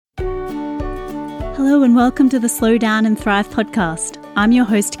Hello and welcome to the Slow Down and Thrive podcast. I'm your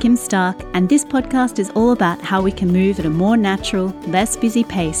host, Kim Stark, and this podcast is all about how we can move at a more natural, less busy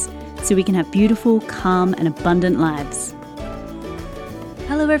pace so we can have beautiful, calm, and abundant lives.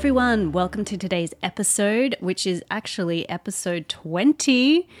 Hello everyone, welcome to today's episode, which is actually episode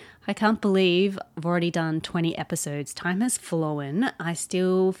 20. I can't believe I've already done 20 episodes. Time has flown. I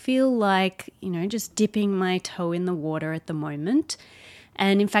still feel like, just dipping my toe in the water at the moment.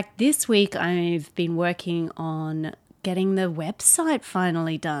 And in fact, this week I've been working on getting the website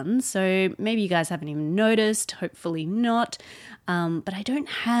finally done. So maybe you guys haven't even noticed, hopefully not. But I don't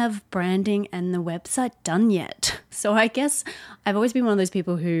have branding and the website done yet. So I guess I've always been one of those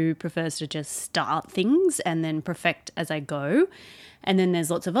people who prefers to just start things and then perfect as I go. And then there's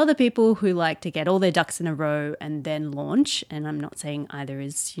lots of other people who like to get all their ducks in a row and then launch. And I'm not saying either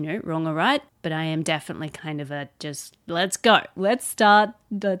is, wrong or right, but I am definitely kind of a just, let's go, let's start,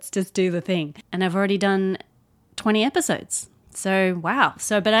 let's just do the thing. And I've already done 20 episodes. So, wow.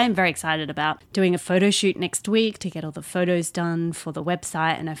 But I am very excited about doing a photo shoot next week to get all the photos done for the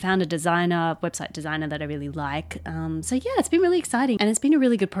website. And I found a website designer that I really like. It's been really exciting. And it's been a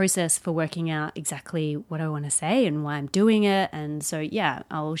really good process for working out exactly what I want to say and why I'm doing it. And so,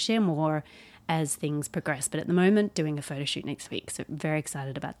 I'll share more as things progress. But at the moment, doing a photo shoot next week. So very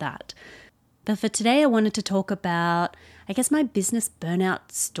excited about that. But for today, I wanted to talk about, my business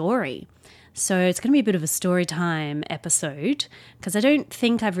burnout story. So it's going to be a bit of a story time episode because I don't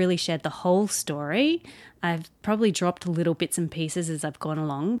think I've really shared the whole story. I've probably dropped little bits and pieces as I've gone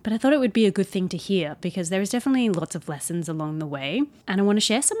along, but I thought it would be a good thing to hear because there is definitely lots of lessons along the way and I want to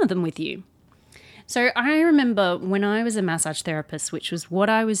share some of them with you. So I remember when I was a massage therapist, which was what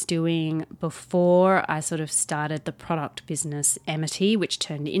I was doing before I sort of started the product business Amity, which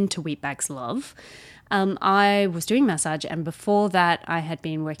turned into Wheatbags Love. I was doing massage, and before that I had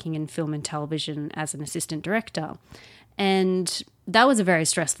been working in film and television as an assistant director. And that was a very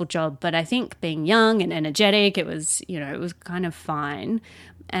stressful job, but I think being young and energetic, it was kind of fine.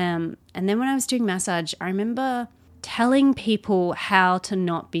 And then when I was doing massage, I remember telling people how to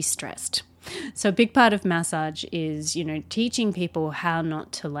not be stressed. So a big part of massage is, teaching people how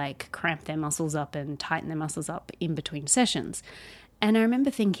not to cramp their muscles up and tighten their muscles up in between sessions. And I remember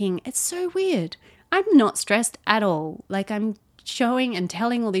thinking, it's so weird. I'm not stressed at all. I'm showing and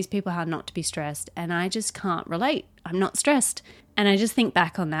telling all these people how not to be stressed, and I just can't relate. I'm not stressed. And I just think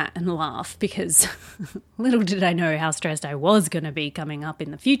back on that and laugh because little did I know how stressed I was going to be coming up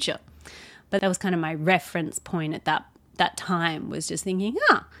in the future. But that was kind of my reference point at that time, was just thinking,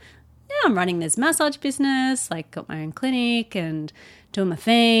 I'm running this massage business, got my own clinic and doing my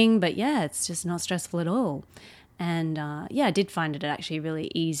thing. But it's just not stressful at all. And I did find it actually really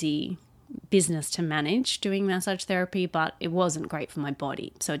easy business to manage doing massage therapy, but it wasn't great for my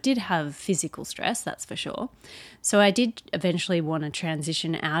body. So it did have physical stress, that's for sure. So I did eventually want to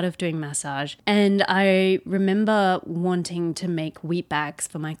transition out of doing massage. And I remember wanting to make wheat bags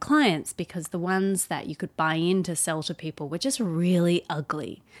for my clients because the ones that you could buy in to sell to people were just really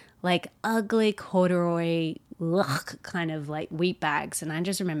ugly. Ugly corduroy kind of wheat bags. And I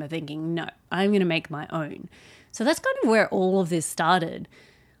just remember thinking, no, I'm going to make my own. So that's kind of where all of this started.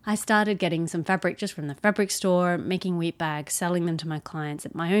 I started getting some fabric just from the fabric store, making wheat bags, selling them to my clients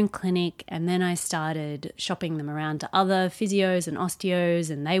at my own clinic, and then I started shopping them around to other physios and osteos,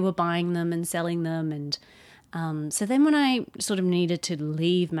 and they were buying them and selling them. And so then when I sort of needed to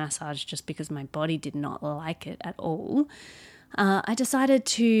leave massage just because my body did not like it at all, I decided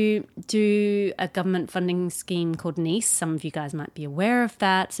to do a government funding scheme called NEIS. Some of you guys might be aware of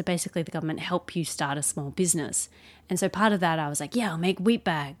that. So basically the government help you start a small business. And so part of that I was like, I'll make wheat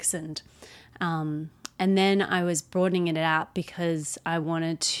bags. And then I was broadening it out because I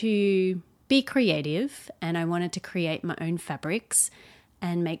wanted to be creative and I wanted to create my own fabrics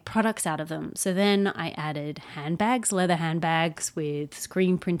and make products out of them. So then I added handbags, leather handbags with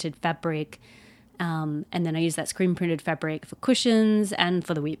screen printed fabric. And then I used that screen printed fabric for cushions and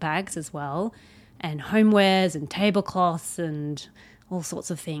for the wheat bags as well, and homewares and tablecloths and all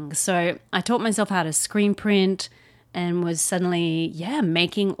sorts of things. So I taught myself how to screen print and was suddenly,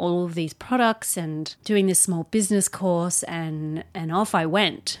 making all of these products and doing this small business course, and off I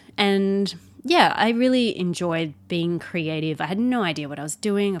went. And I really enjoyed being creative. I had no idea what I was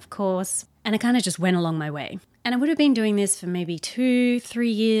doing, of course, and I kind of just went along my way. And I would have been doing this for maybe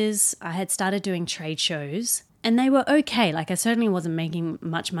 2-3 years. I had started doing trade shows and they were okay. I certainly wasn't making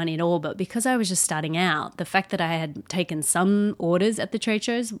much money at all, but because I was just starting out, the fact that I had taken some orders at the trade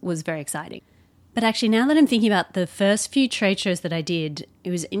shows was very exciting. But actually, now that I'm thinking about the first few trade shows that I did, it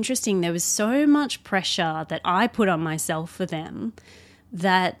was interesting. There was so much pressure that I put on myself for them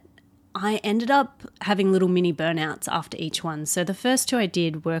that I ended up having little mini burnouts after each one. So the first two I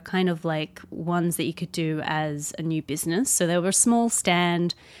did were kind of like ones that you could do as a new business. So they were a small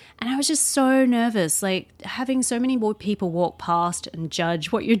stand, and I was just so nervous, like having so many more people walk past and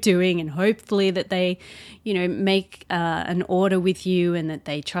judge what you're doing, and hopefully that they, make an order with you and that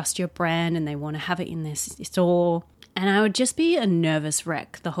they trust your brand and they want to have it in their store. And I would just be a nervous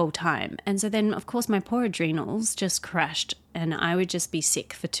wreck the whole time. And so then, of course, my poor adrenals just crashed and I would just be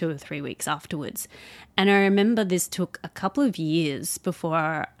sick for 2 or 3 weeks afterwards. And I remember this took a couple of years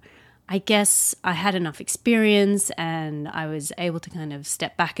before I guess I had enough experience and I was able to kind of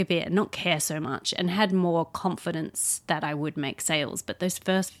step back a bit and not care so much and had more confidence that I would make sales. But those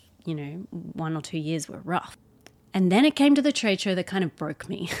first, 1 or 2 years were rough. And then it came to the trade show that kind of broke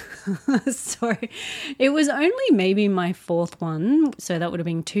me. So it was only maybe my 4th one. So that would have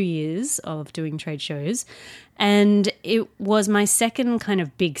been 2 years of doing trade shows. And it was my second kind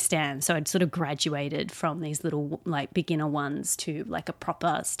of big stand. So I'd sort of graduated from these little like beginner ones to like a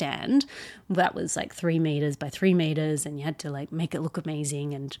proper stand. That was like 3 meters by 3 meters and you had to like make it look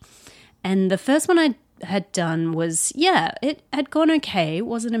amazing. And the first one I had done was, it had gone okay. It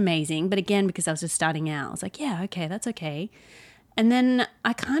wasn't amazing. But again, because I was just starting out, I was like, okay, that's okay. And then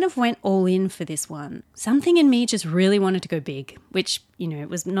I kind of went all in for this one. Something in me just really wanted to go big, which, it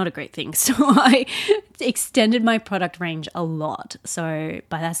was not a great thing. So I extended my product range a lot. So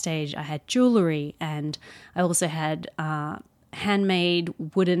by that stage, I had jewelry and I also had handmade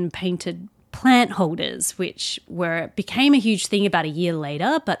wooden painted plant holders, which became a huge thing about a year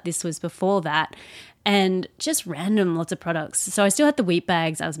later, but this was before that. And just random lots of products. So I still had the wheat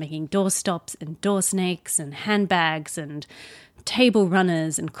bags. I was making door stops and door snakes and handbags and table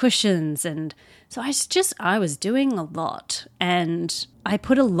runners and cushions. And so I was doing a lot. And I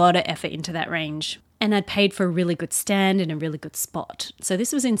put a lot of effort into that range. And I'd paid for a really good stand in a really good spot. So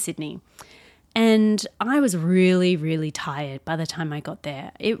this was in Sydney. And I was really, really tired by the time I got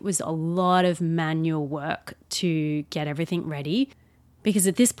there. It was a lot of manual work to get everything ready. Because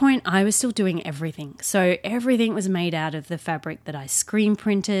at this point, I was still doing everything. So everything was made out of the fabric that I screen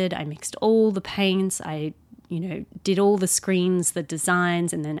printed. I mixed all the paints. I, did all the screens, the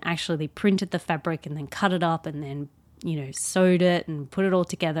designs, and then actually printed the fabric and then cut it up and then, sewed it and put it all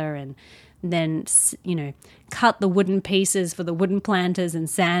together and then, cut the wooden pieces for the wooden planters and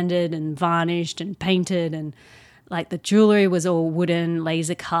sanded and varnished and painted. And like the jewelry was all wooden,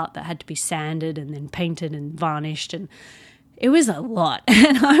 laser cut that had to be sanded and then painted and varnished. And it was a lot,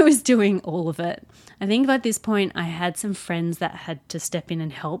 and I was doing all of it. I think by this point, I had some friends that had to step in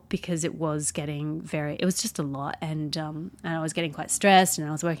and help because it was just a lot, and I was getting quite stressed, and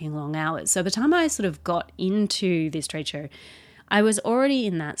I was working long hours. So by the time I sort of got into this trade show, I was already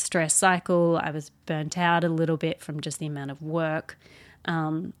in that stress cycle. I was burnt out a little bit from just the amount of work,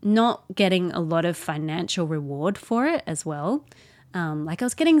 not getting a lot of financial reward for it as well. I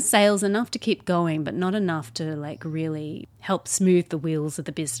was getting sales enough to keep going, but not enough to like really help smooth the wheels of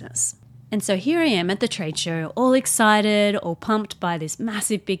the business. And so here I am at the trade show, all excited, all pumped by this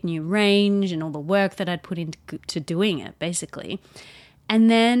massive big new range and all the work that I'd put into doing it, basically.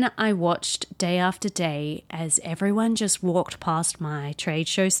 And then I watched day after day as everyone just walked past my trade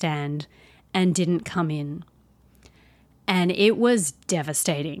show stand and didn't come in. And it was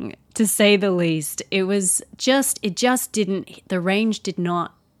devastating, to say the least. The range did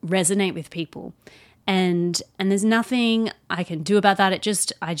not resonate with people. And there's nothing I can do about that.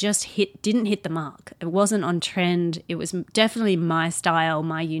 I just didn't hit the mark. It wasn't on trend. It was definitely my style,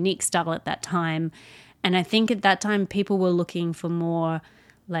 my unique style at that time. And I think at that time people were looking for more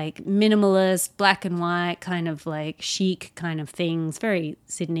like minimalist, black and white, kind of like chic kind of things, very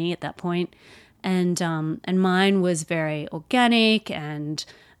Sydney at that point. And mine was very organic and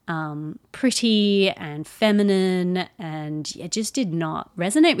pretty and feminine, and it just did not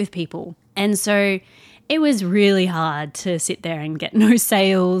resonate with people. And so it was really hard to sit there and get no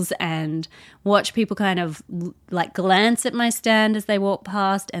sales and watch people kind of like glance at my stand as they walk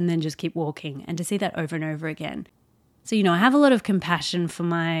past and then just keep walking, and to see that over and over again. So, I have a lot of compassion for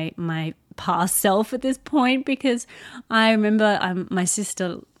my past self at this point, because I remember my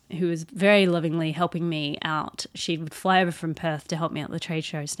sister, who was very lovingly helping me out, she would fly over from Perth to help me out the trade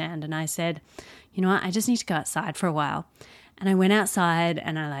show stand. And I said, you know what, I just need to go outside for a while. And I went outside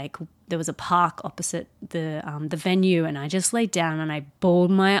and there was a park opposite the venue, and I just laid down and I bawled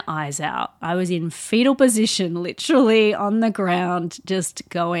my eyes out. I was in fetal position, literally on the ground, just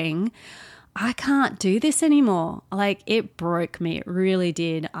going, I can't do this anymore. Like, it broke me. It really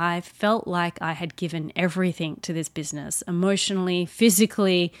did. I felt like I had given everything to this business, emotionally,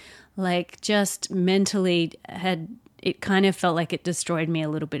 physically, like just mentally it kind of felt like it destroyed me a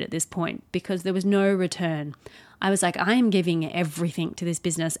little bit at this point because there was no return. I was like, I am giving everything to this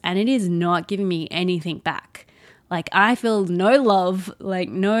business and it is not giving me anything back. Like I feel no love,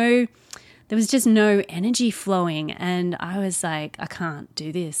 there was just no energy flowing. And I was like, I can't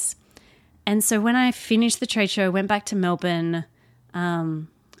do this. And so when I finished the trade show, went back to Melbourne,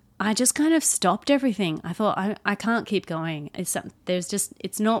 I just kind of stopped everything. I thought, I can't keep going.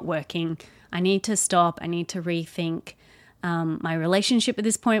 It's not working. I need to stop. I need to rethink. My relationship at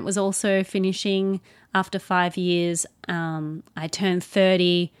this point was also finishing after 5 years. I turned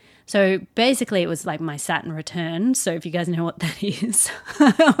 30. So basically it was like my Saturn return. So if you guys know what that is,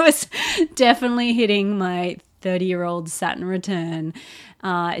 I was definitely hitting my 30-year-old Saturn return.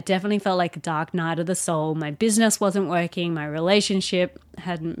 It definitely felt like a dark night of the soul. My business wasn't working. My relationship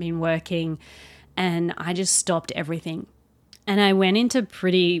hadn't been working. And I just stopped everything. And I went into a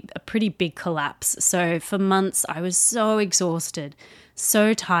pretty big collapse. So for months, I was so exhausted,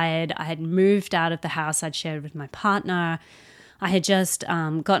 so tired. I had moved out of the house I'd shared with my partner. I had just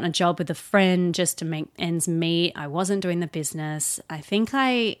gotten a job with a friend just to make ends meet. I wasn't doing the business. I think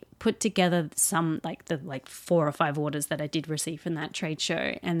I put together some the 4 or 5 orders that I did receive from that trade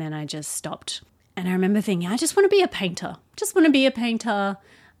show, and then I just stopped. And I remember thinking, I just want to be a painter. Just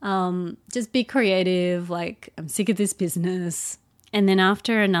be creative. Like, I'm sick of this business. And then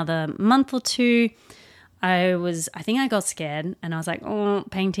after another month or two, I think I got scared and I was like, oh,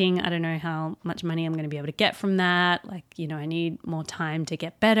 painting, I don't know how much money I'm going to be able to get from that. I need more time to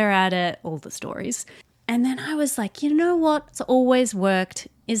get better at it, all the stories. And then I was like, you know what's always worked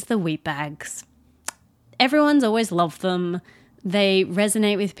is the wheat bags. Everyone's always loved them. They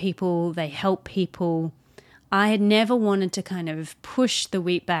resonate with people. They help people. I had never wanted to kind of push the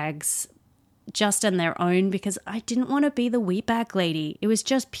wheat bags just on their own because I didn't want to be the wheat bag lady. It was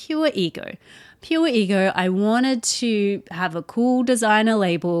just pure ego. I wanted to have a cool designer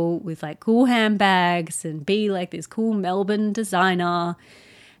label with cool handbags and be this cool Melbourne designer.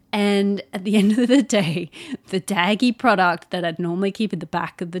 And at the end of the day, the daggy product that I'd normally keep at the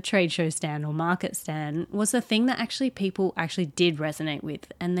back of the trade show stand or market stand was the thing that people did resonate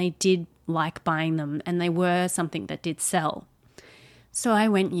with, and they did like buying them, and they were something that did sell. So I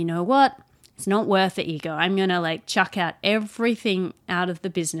went, you know what? It's not worth the ego. I'm going to chuck out everything out of the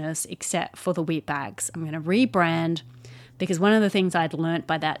business except for the wheat bags. I'm going to rebrand, because one of the things I'd learnt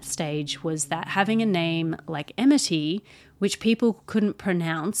by that stage was that having a name like Emity, which people couldn't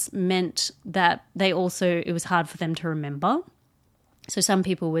pronounce, meant that it was hard for them to remember. So some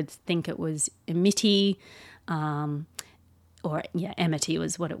people would think it was Emity, Emity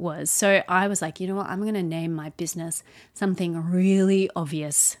was what it was. So I was like, you know what, I'm going to name my business something really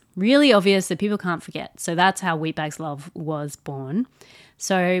obvious that people can't forget. So that's how Wheatbags Love was born.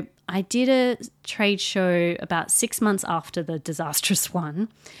 So I did a trade show about 6 months after the disastrous one.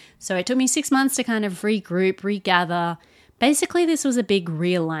 So it took me 6 months to kind of regroup, regather. Basically, this was a big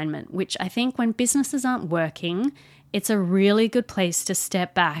realignment, which I think when businesses aren't working, it's a really good place to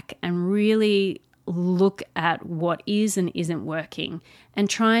step back and really look at what is and isn't working and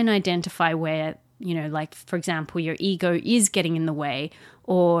try and identify where, for example, your ego is getting in the way,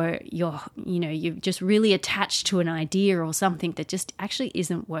 or you're just really attached to an idea or something that just actually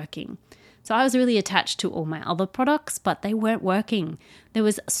isn't working. So I was really attached to all my other products, but they weren't working. There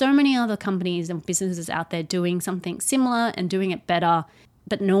was so many other companies and businesses out there doing something similar and doing it better,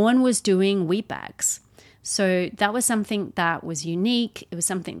 but no one was doing wheat bags. So that was something that was unique. It was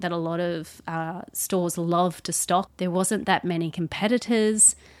something that a lot of stores love to stock. There wasn't that many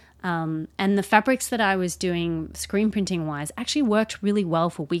competitors. And the fabrics that I was doing screen printing wise actually worked really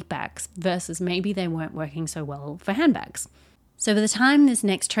well for wheat bags versus maybe they weren't working so well for handbags. So by the time this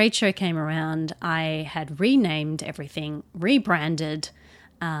next trade show came around, I had renamed everything, rebranded,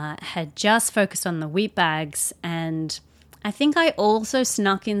 had just focused on the wheat bags, and I think I also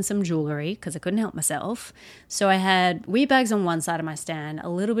snuck in some jewelry because I couldn't help myself. So I had wheat bags on one side of my stand, a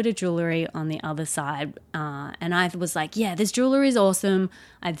little bit of jewelry on the other side. And I was like, yeah, this jewelry is awesome.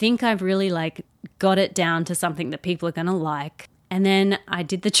 I think I've really got it down to something that people are going to like. And then I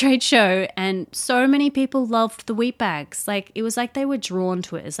did the trade show and so many people loved the wheat bags. It was like they were drawn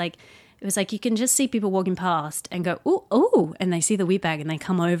to it. It was like you can just see people walking past and go, ooh, and they see the wheat bag and they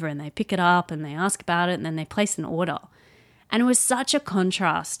come over and they pick it up and they ask about it and then they place an order. And it was such a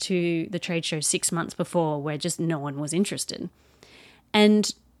contrast to the trade show 6 months before where just no one was interested.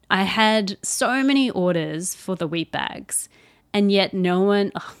 And I had so many orders for the wheat bags, and yet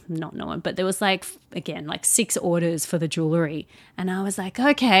but there was 6 orders for the jewelry. And I was like,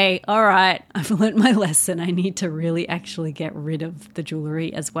 okay, all right, I've learned my lesson. I need to really actually get rid of the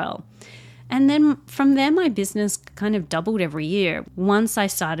jewelry as well. And then from there, my business kind of doubled every year once I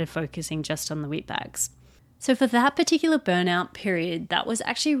started focusing just on the wheat bags. So for that particular burnout period, that was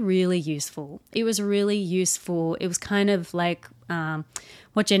actually really useful. It was really useful. It was kind of like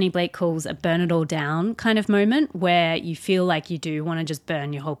what Jenny Blake calls a burn it all down kind of moment, where you feel like you do want to just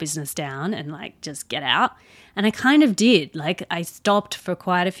burn your whole business down and like just get out. And I kind of did. Like I stopped for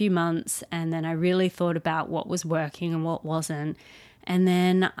quite a few months, and then I really thought about what was working and what wasn't. And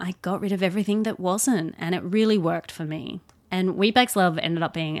then I got rid of everything that wasn't, and it really worked for me. And Wheat Bags Love ended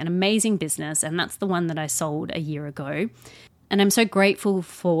up being an amazing business, and that's the one that I sold a year ago. And I'm so grateful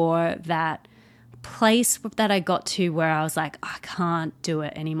for that place that I got to where I was like, I can't do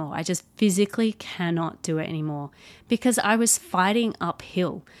it anymore. I just physically cannot do it anymore, because I was fighting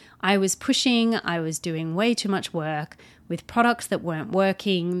uphill. I was pushing, I was doing way too much work with products that weren't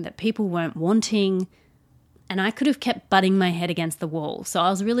working, that people weren't wanting, and I could have kept butting my head against the wall. So I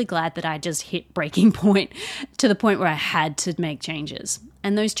was really glad that I just hit breaking point to the point where I had to make changes.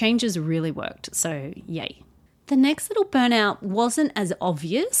 And those changes really worked. So yay. The next little burnout wasn't as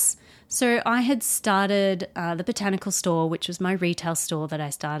obvious. So I had started the Botanical Store, which was my retail store that I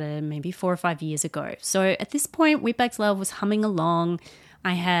started maybe 4 or 5 years ago. So at this point, Wheat Bags Love was humming along.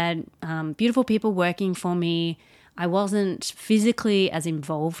 I had beautiful people working for me. I wasn't physically as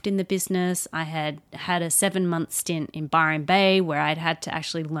involved in the business. I had had a 7-month stint in Byron Bay where I'd had to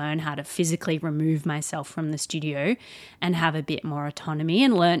actually learn how to physically remove myself from the studio and have a bit more autonomy,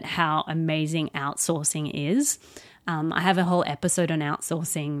 and learn how amazing outsourcing is. I have a whole episode on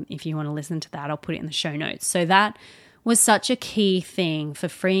outsourcing. If you want to listen to that, I'll put it in the show notes. So that was such a key thing for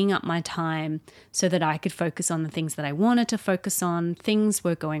freeing up my time so that I could focus on the things that I wanted to focus on. Things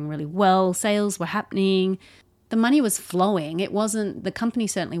were going really well. Sales were happening. The money was flowing. The company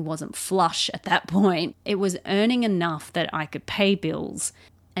certainly wasn't flush at that point. It was earning enough that I could pay bills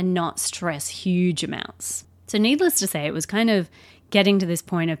and not stress huge amounts. So needless to say, it was kind of getting to this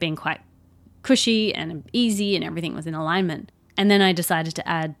point of being quite cushy and easy, and everything was in alignment. And then I decided to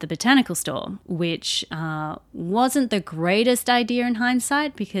add the Botanical Store, which wasn't the greatest idea in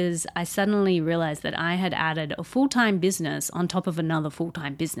hindsight, because I suddenly realized that I had added a full-time business on top of another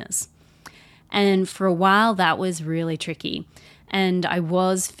full-time business. And for a while, that was really tricky. And I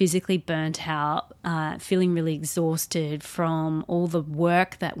was physically burnt out, feeling really exhausted from all the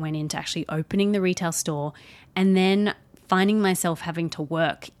work that went into actually opening the retail store, and then finding myself having to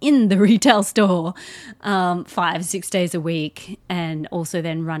work in the retail store 5-6 days a week, and also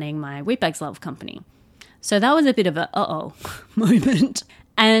then running my Wheat Bags Love company. So that was a bit of a uh-oh moment.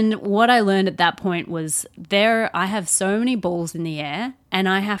 And what I learned at that point was I have so many balls in the air, and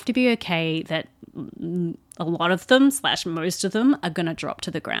I have to be okay that a lot of them / most of them are going to drop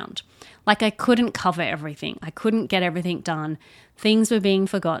to the ground. Like I couldn't cover everything. I couldn't get everything done. Things were being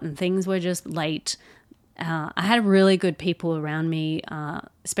forgotten. Things were just late. I had really good people around me,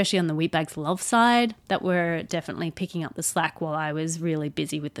 especially on the Wheat Bags Love side, that were definitely picking up the slack while I was really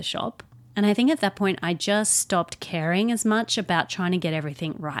busy with the shop. And I think at that point, I just stopped caring as much about trying to get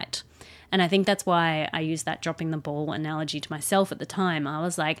everything right. And I think that's why I used that dropping the ball analogy to myself at the time. I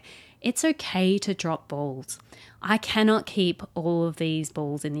was like, it's okay to drop balls. I cannot keep all of these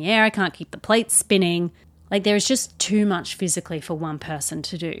balls in the air. I can't keep the plates spinning. Like there is just too much physically for one person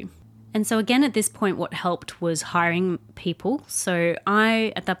to do. And so again, at this point, what helped was hiring people. So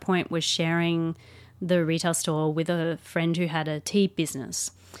I, at that point, was sharing the retail store with a friend who had a tea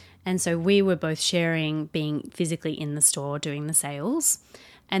business. And so we were both sharing being physically in the store doing the sales.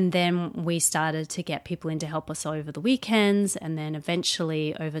 And then we started to get people in to help us over the weekends. And then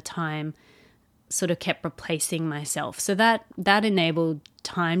eventually over time sort of kept replacing myself. So that enabled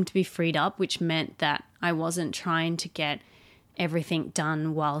time to be freed up, which meant that I wasn't trying to get everything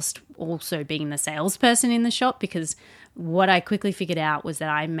done whilst also being the salesperson in the shop, because what I quickly figured out was that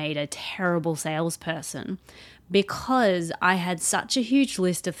I made a terrible salesperson because I had such a huge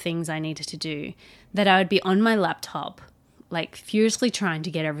list of things I needed to do that I would be on my laptop, like furiously trying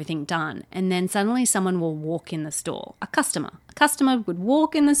to get everything done. And then suddenly someone will walk in the store, a customer would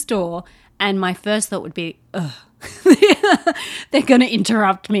walk in the store, and my first thought would be, ugh, they're going to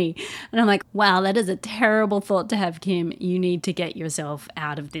interrupt me. And I'm like, wow, that is a terrible thought to have, Kim. You need to get yourself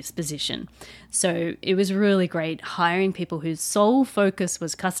out of this position. So it was really great hiring people whose sole focus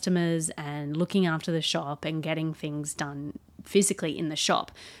was customers and looking after the shop and getting things done physically in the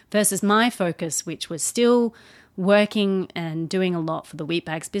shop, versus my focus, which was still working and doing a lot for the Wheat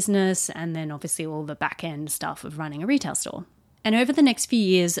Bags business, and then obviously all the back end stuff of running a retail store. And over the next few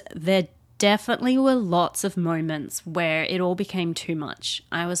years, there definitely were lots of moments where it all became too much.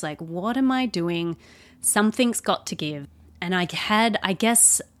 I was like, what am I doing? Something's got to give. And I had, I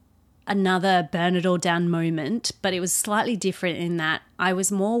guess, another burn it all down moment, but it was slightly different in that I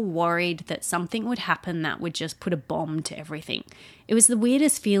was more worried that something would happen that would just put a bomb to everything. It was the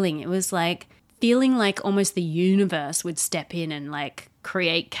weirdest feeling. It was like feeling like almost the universe would step in and like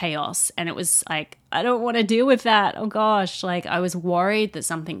create chaos. And it was like, I don't want to deal with that. Oh gosh, like I was worried that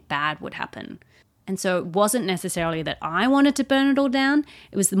something bad would happen. And so it wasn't necessarily that I wanted to burn it all down.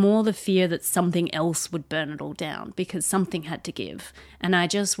 It was more the fear that something else would burn it all down because something had to give. And I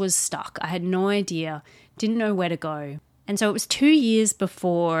just was stuck. I had no idea, didn't know where to go. And so it was 2 years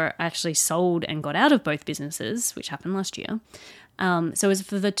before I actually sold and got out of both businesses, which happened last year. So it was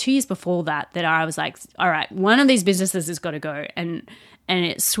for the 2 years before that I was like, all right, one of these businesses has got to go. And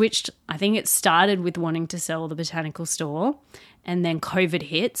it switched. I think it started with wanting to sell the botanical store. And then COVID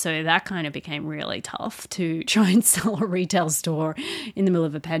hit, so that kind of became really tough to try and sell a retail store in the middle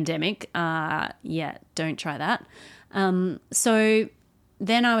of a pandemic. Don't try that. So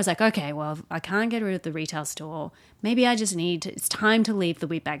then I was like, okay, well, I can't get rid of the retail store. Maybe I just it's time to leave the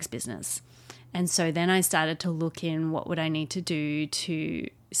Wheat Bags business. And so then I started to look in what would I need to do to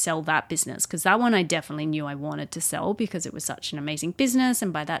sell that business, because that one I definitely knew I wanted to sell because it was such an amazing business.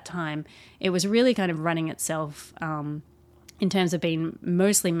 And by that time, it was really kind of running itself in terms of being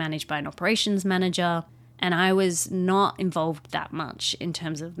mostly managed by an operations manager. And I was not involved that much in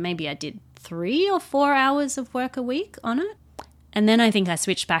terms of maybe I did 3 or 4 hours of work a week on it. And then I think I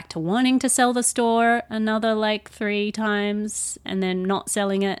switched back to wanting to sell the store another like 3 times and then not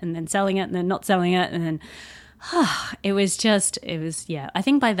selling it and then selling it and then not selling it. And then I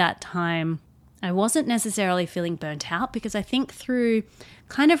think by that time I wasn't necessarily feeling burnt out because I think through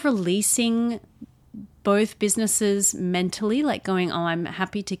kind of releasing both businesses mentally, like going, oh, I'm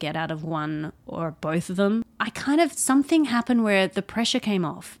happy to get out of one or both of them, something happened where the pressure came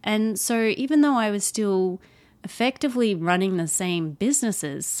off. And so even though I was still effectively running the same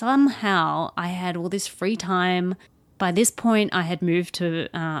businesses, somehow I had all this free time. By this point, I had moved to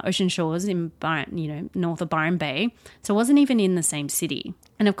Ocean Shores in north of Byron Bay, so I wasn't even in the same city.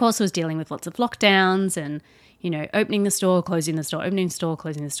 And of course, I was dealing with lots of lockdowns and opening the store, closing the store, opening the store,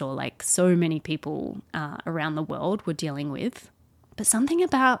 closing the store, like so many people around the world were dealing with. But something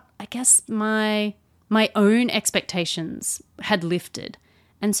about, I guess, my own expectations had lifted.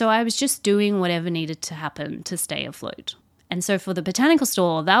 And so I was just doing whatever needed to happen to stay afloat. And so for the botanical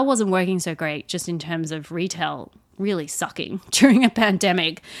store, that wasn't working so great just in terms of retail really sucking during a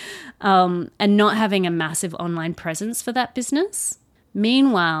pandemic and not having a massive online presence for that business.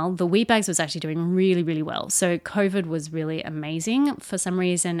 Meanwhile, the Wheat Bags was actually doing really, really well. So COVID was really amazing. For some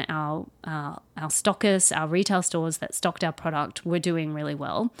reason, our stockists, our retail stores that stocked our product were doing really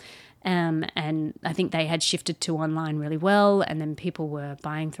well. And I think they had shifted to online really well. And then people were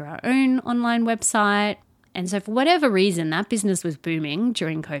buying through our own online website. And so for whatever reason, that business was booming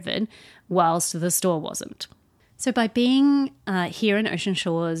during COVID, whilst the store wasn't. So by being here in Ocean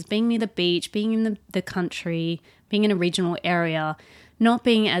Shores, being near the beach, being in the country, being in a regional area, not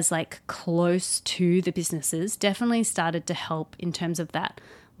being as like close to the businesses definitely started to help in terms of that,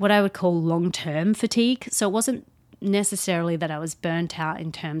 what I would call long-term fatigue. So it wasn't necessarily that I was burnt out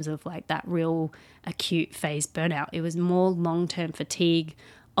in terms of like that real acute phase burnout. It was more long-term fatigue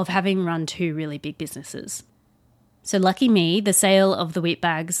of having run 2 really big businesses. So lucky me, the sale of the Wheat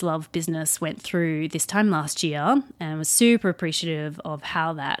Bags Love business went through this time last year, and I was super appreciative of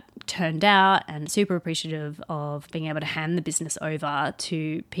how that turned out and super appreciative of being able to hand the business over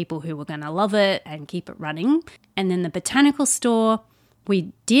to people who were going to love it and keep it running. And then the botanical store,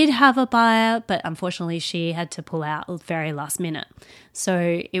 we did have a buyer, but unfortunately she had to pull out very last minute.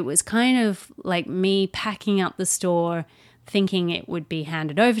 So it was kind of like me packing up the store, thinking it would be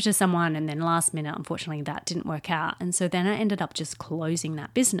handed over to someone, and then last minute, unfortunately, that didn't work out. And so then I ended up just closing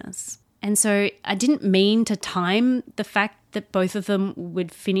that business. And so I didn't mean to time the fact that both of them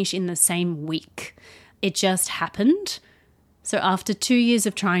would finish in the same week. It just happened. So after 2 years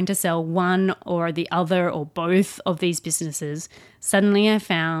of trying to sell one or the other or both of these businesses, suddenly I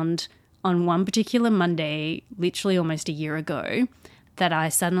found on one particular Monday, literally almost a year ago, that I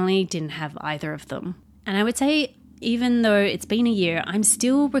suddenly didn't have either of them. And I would say, even though it's been a year, I'm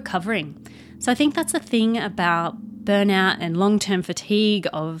still recovering. So I think that's the thing about burnout and long-term fatigue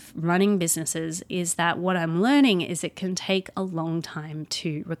of running businesses, is that what I'm learning is it can take a long time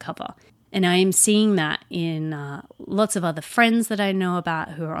to recover. And I am seeing that in lots of other friends that I know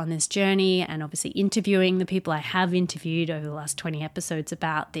about who are on this journey, and obviously interviewing the people I have interviewed over the last 20 episodes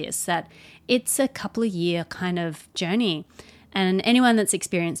about this, that it's a couple of year kind of journey. And anyone that's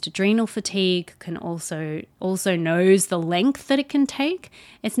experienced adrenal fatigue can also knows the length that it can take.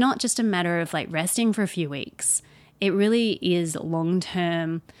 It's not just a matter of like resting for a few weeks. It really is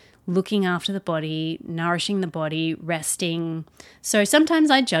long-term, looking after the body, nourishing the body, resting. So sometimes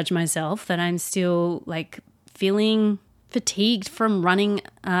I judge myself that I'm still like feeling fatigued from running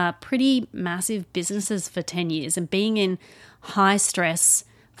pretty massive businesses for 10 years and being in high stress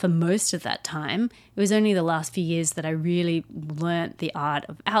for most of that time. It was only the last few years that I really learnt the art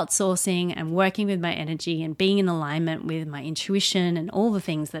of outsourcing and working with my energy and being in alignment with my intuition and all the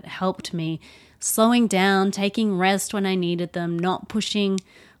things that helped me slowing down, taking rest when I needed them, not pushing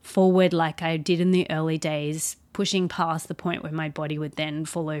forward like I did in the early days, pushing past the point where my body would then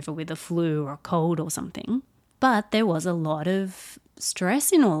fall over with a flu or a cold or something. But there was a lot of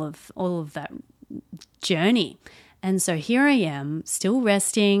stress in all of that journey. And so here I am, still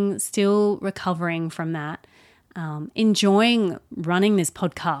resting, still recovering from that, enjoying running this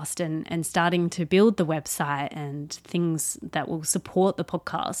podcast and starting to build the website and things that will support the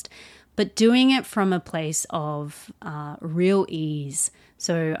podcast, but doing it from a place of real ease.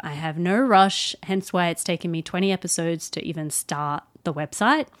 So I have no rush, hence why it's taken me 20 episodes to even start the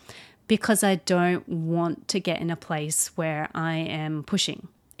website, because I don't want to get in a place where I am pushing.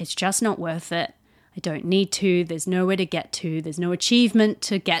 It's just not worth it. I don't need to. There's nowhere to get to. There's no achievement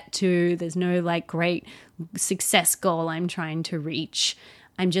to get to. There's no like great success goal I'm trying to reach.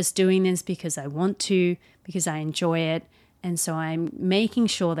 I'm just doing this because I want to, because I enjoy it. And so I'm making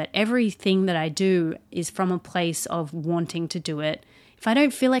sure that everything that I do is from a place of wanting to do it. If I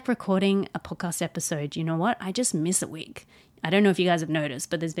don't feel like recording a podcast episode, you know what? I just miss a week. I don't know if you guys have noticed,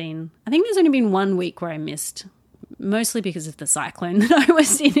 but there's only been 1 week where I missed, mostly because of the cyclone that I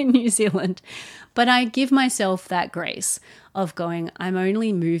was in New Zealand. But I give myself that grace of going, I'm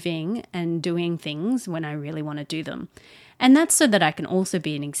only moving and doing things when I really want to do them. And that's so that I can also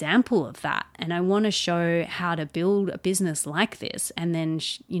be an example of that. And I want to show how to build a business like this and then,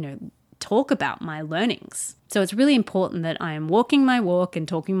 talk about my learnings. So it's really important that I am walking my walk and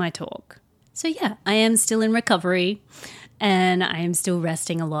talking my talk. So yeah, I am still in recovery and I am still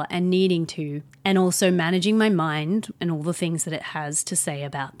resting a lot and needing to, and also managing my mind and all the things that it has to say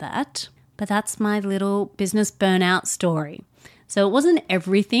about that. But that's my little business burnout story. So it wasn't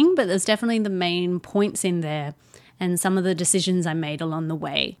everything, but there's definitely the main points in there and some of the decisions I made along the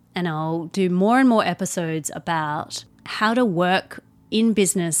way. And I'll do more and more episodes about how to work in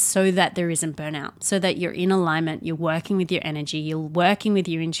business so that there isn't burnout, so that you're in alignment, you're working with your energy, you're working with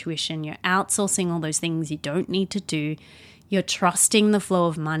your intuition, you're outsourcing all those things you don't need to do, you're trusting the flow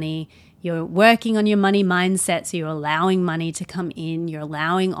of money, you're working on your money mindset, so you're allowing money to come in, you're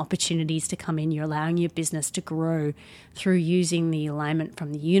allowing opportunities to come in, you're allowing your business to grow through using the alignment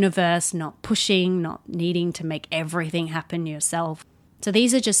from the universe, not pushing, not needing to make everything happen yourself. So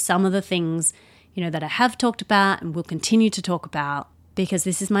these are just some of the things, that I have talked about and will continue to talk about, because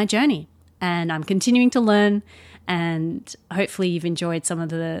this is my journey and I'm continuing to learn, and hopefully you've enjoyed some of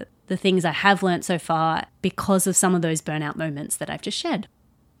the things I have learned so far because of some of those burnout moments that I've just shared.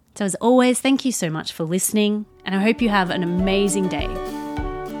 So as always, thank you so much for listening, and I hope you have an amazing day.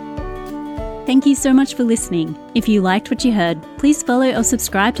 Thank you so much for listening. If you liked what you heard, please follow or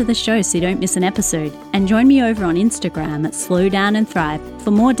subscribe to the show so you don't miss an episode, and join me over on Instagram at Slow Down and Thrive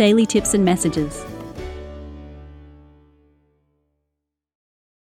for more daily tips and messages.